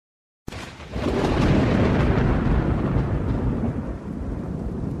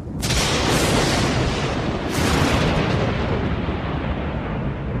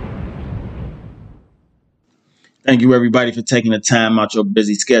Thank you, everybody, for taking the time out your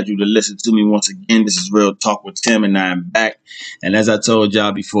busy schedule to listen to me once again. This is Real Talk with Tim, and I'm back. And as I told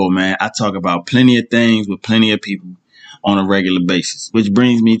y'all before, man, I talk about plenty of things with plenty of people on a regular basis, which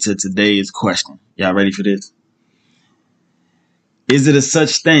brings me to today's question. Y'all ready for this? Is it a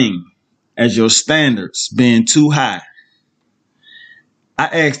such thing as your standards being too high? I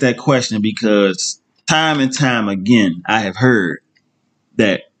ask that question because time and time again, I have heard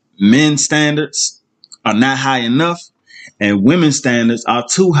that men's standards are not high enough and women's standards are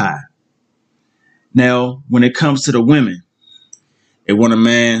too high. Now, when it comes to the women, they want a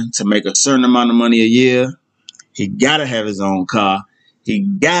man to make a certain amount of money a year. He gotta have his own car. He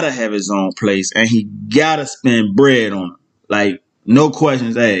gotta have his own place, and he gotta spend bread on it. Like, no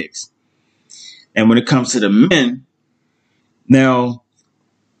questions asked. And when it comes to the men, now,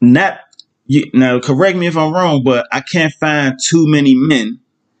 correct me if I'm wrong, but I can't find too many men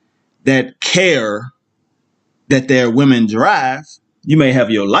that care that their women drive. You may have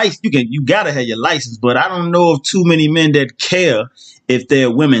your license. You gotta have your license, but I don't know of too many men that care if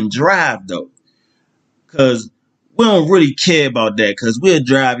their women drive though. Cause we don't really care about that, cause we'll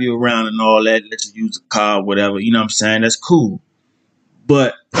drive you around and all that, let you use a car, whatever, you know what I'm saying? That's cool.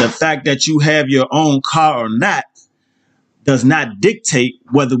 But the fact that you have your own car or not does not dictate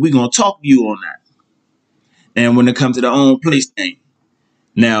whether we're gonna talk to you or not. And when it comes to the own place thing,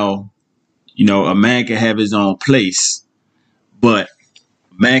 now, you know, a man can have his own place, but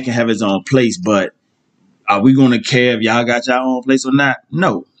are we going to care if y'all got your own place or not?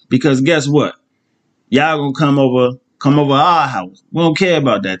 No, because guess what? Y'all going to come over our house. We don't care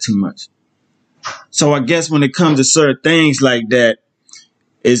about that too much. So I guess when it comes to certain things like that,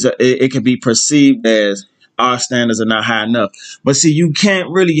 it can be perceived as our standards are not high enough. But see, you can't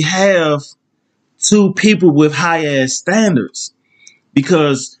really have two people with high ass standards,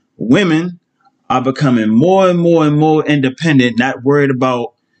 because women are becoming more and more and more independent, not worried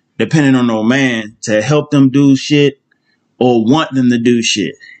about depending on no man to help them do shit or want them to do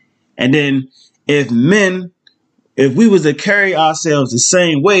shit. And then if we was to carry ourselves the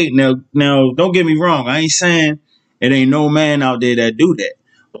same way, now don't get me wrong, I ain't saying it ain't no man out there that do that.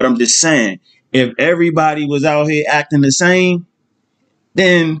 But I'm just saying, if everybody was out here acting the same,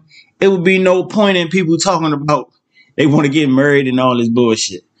 then it would be no point in people talking about they want to get married and all this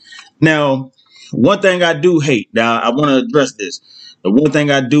bullshit. Now, one thing I do hate, now I want to address this. The one thing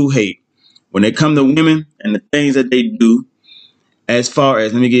I do hate when it come to women and the things that they do, as far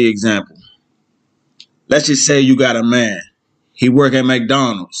as, let me give you an example. Let's just say you got a man. He work at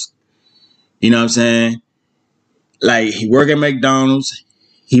McDonald's. You know what I'm saying? Like, he work at McDonald's.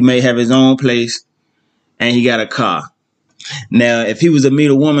 He may have his own place and he got a car. Now, if he was to meet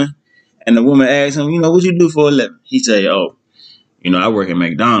a woman and the woman asks him, you know, what you do for a living? He say, oh, you know, I work at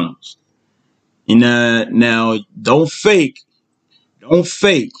McDonald's. You know, now don't fake.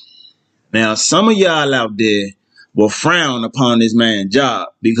 Now, some of y'all out there will frown upon this man's job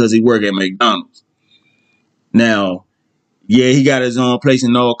because he work at McDonald's. Now, yeah, he got his own place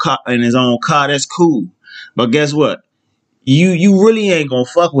and his own car. That's cool. But guess what? You really ain't gonna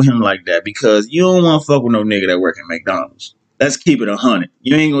fuck with him like that, because you don't want to fuck with no nigga that work at McDonald's. Let's keep it 100.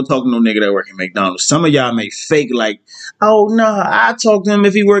 You ain't gonna talk to no nigga that work at McDonald's. Some of y'all may fake like, oh no, I talk to him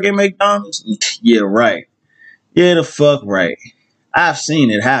if he work at McDonald's. Yeah, right. Yeah, the fuck right. I've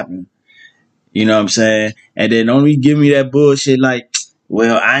seen it happen. You know what I'm saying? And then don't give me that bullshit like,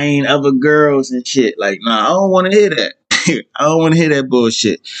 well, I ain't other girls and shit. Like, nah, I don't want to hear that. I don't want to hear that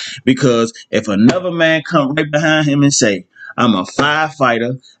bullshit. Because if another man come right behind him and say, I'm a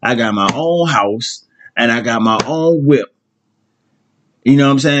firefighter, I got my own house, and I got my own whip. You know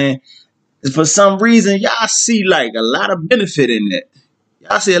what I'm saying? For some reason, y'all see like a lot of benefit in that.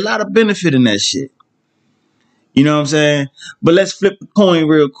 Y'all see a lot of benefit in that shit. You know what I'm saying? But let's flip the coin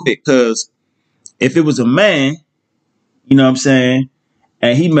real quick, because if it was a man, you know what I'm saying,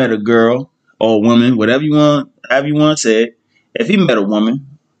 and he met a girl or a woman, whatever you want to say it, if he met a woman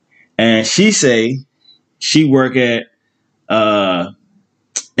and she say she work at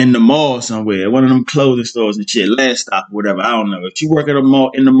in the mall somewhere, one of them clothing stores and shit, Last Stop or whatever, I don't know. If she work at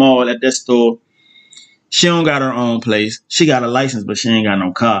in the mall at that store, she don't got her own place. She got a license, but she ain't got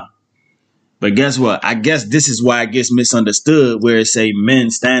no car. But guess what? I guess this is why it gets misunderstood, where it say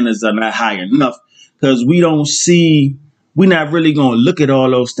men's standards are not high enough, because we're not really going to look at all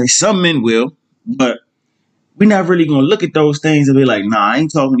those things. Some men will, but we're not really going to look at those things and be like, nah, I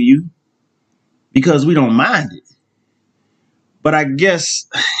ain't talking to you, because we don't mind it. But I guess,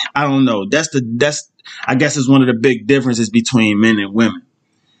 I don't know. I guess it's one of the big differences between men and women.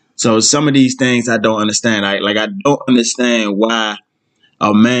 So some of these things I don't understand. I don't understand why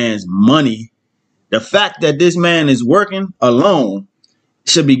a man's money The fact that this man is working alone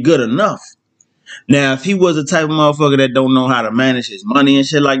should be good enough. Now, if he was the type of motherfucker that don't know how to manage his money and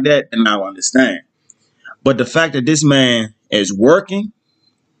shit like that, then I'll understand. But the fact that this man is working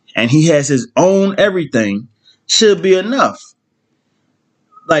and he has his own everything should be enough.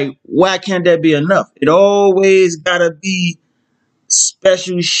 Like, why can't that be enough? It always gotta be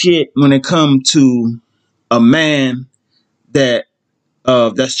special shit when it comes to a man that's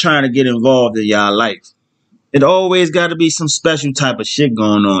trying to get involved in y'all life. It always gotta be some special type of shit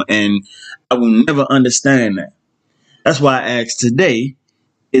going on, and I will never understand that. That's why I asked today,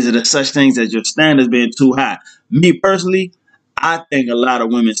 is it a such things as your standards being too high? Me personally, I think a lot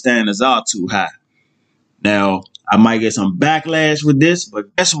of women's standards are too high. Now, I might get some backlash with this,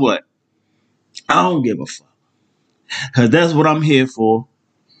 but guess what? I don't give a fuck. Because that's what I'm here for,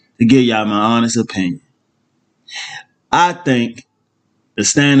 to give y'all my honest opinion. I think the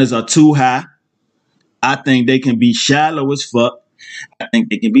standards are too high. I think they can be shallow as fuck. I think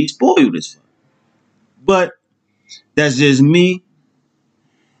they can be spoiled as fuck. But that's just me.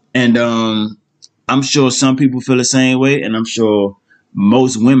 And I'm sure some people feel the same way. And I'm sure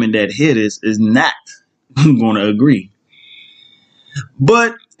most women that hear this is not going to agree.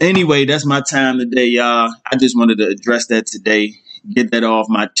 But anyway, that's my time today, y'all. I just wanted to address that today. Get that off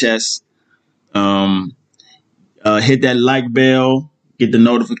my chest. Hit that like bell. Get the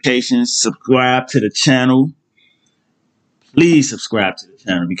notifications. Subscribe to the channel. Please subscribe to the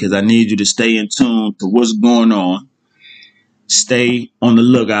channel because I need you to stay in tune to what's going on. Stay on the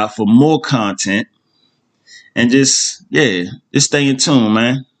lookout for more content. And just stay in tune,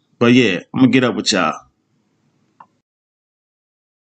 man. But yeah, I'm going to get up with y'all.